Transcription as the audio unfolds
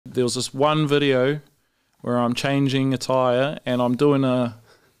there was this one video where I'm changing a tyre and I'm doing a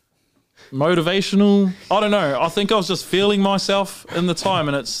motivational, I don't know, I think I was just feeling myself in the time,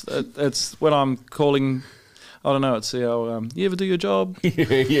 and it's when I'm calling, I don't know, it's you ever do your job,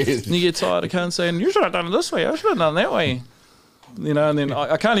 Yes. and you get tired of saying, you should have done it this way, I should have done it that way, you know, and then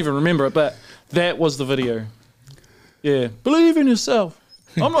I can't even remember it, but that was the video. Yeah, believe in yourself.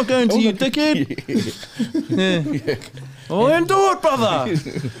 I'm not going to you, dickhead. Yeah. Well, then do it, brother.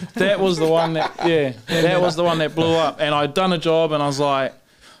 That was the one that, that was the one that blew up. And I'd done a job, and I was like,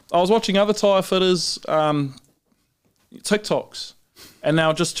 I was watching other tyre fitters, TikToks, and they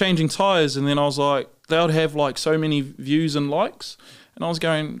were just changing tyres, and then I was like, they would have like so many views and likes, and I was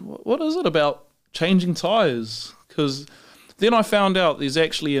going, what is it about changing tyres? Because then I found out there's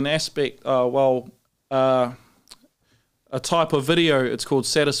actually an aspect, a type of video, it's called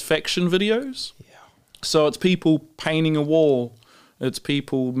satisfaction videos. Yeah. So it's people painting a wall, it's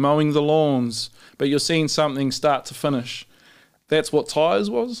people mowing the lawns, but you're seeing something start to finish. That's what Tyres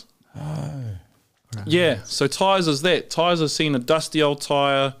was. Oh. Right. Yeah, so Tyres is that. Tyres has seen a dusty old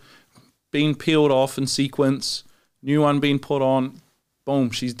tyre being peeled off in sequence, new one being put on,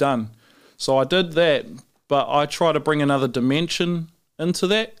 boom, she's done. So I did that, but I try to bring another dimension into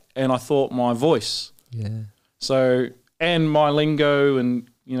that, and I thought my voice. Yeah. So, and my lingo and,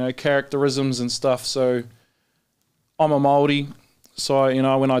 you know, characterisms and stuff. So I'm a Māori, so, you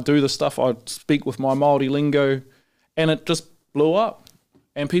know, when I do this stuff, I speak with my Māori lingo, and it just blew up.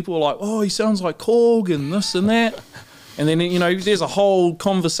 And people were like, oh, he sounds like Korg and this and that. And then, you know, there's a whole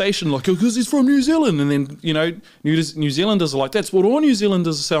conversation like, oh, because he's from New Zealand. And then, you know, New Zealanders are like, that's what all New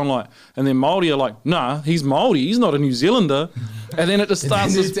Zealanders sound like. And then Māori are like, nah, he's Māori, he's not a New Zealander. And then it just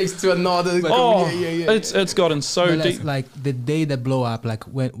starts. It takes to another. It's gotten so deep. Like the day that blow up, like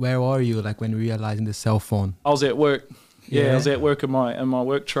where are you? Like when realizing the cell phone? I was at work. Yeah, I was at work in my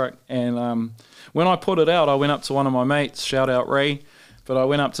work truck. And when I put it out, I went up to one of my mates, shout out Ray. But I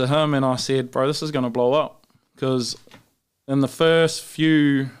went up to him and I said, bro, this is going to blow up. Because in the first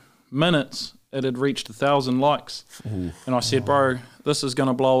few minutes, it had reached 1,000 likes. Ooh. And I said, bro, this is going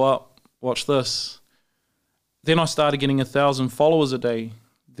to blow up. Watch this. Then I started getting 1,000 followers a day.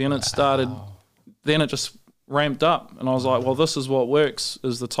 Then it started, then it just ramped up. And I was like, well, this is what works,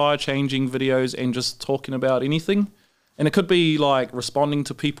 is the tyre changing videos and just talking about anything. And it could be like responding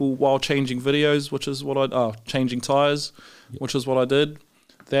to people while changing videos, which is what changing tyres, which is what I did.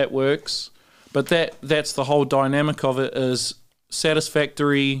 That works. But that's the whole dynamic of it, is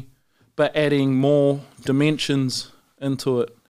satisfactory, but adding more dimensions into it.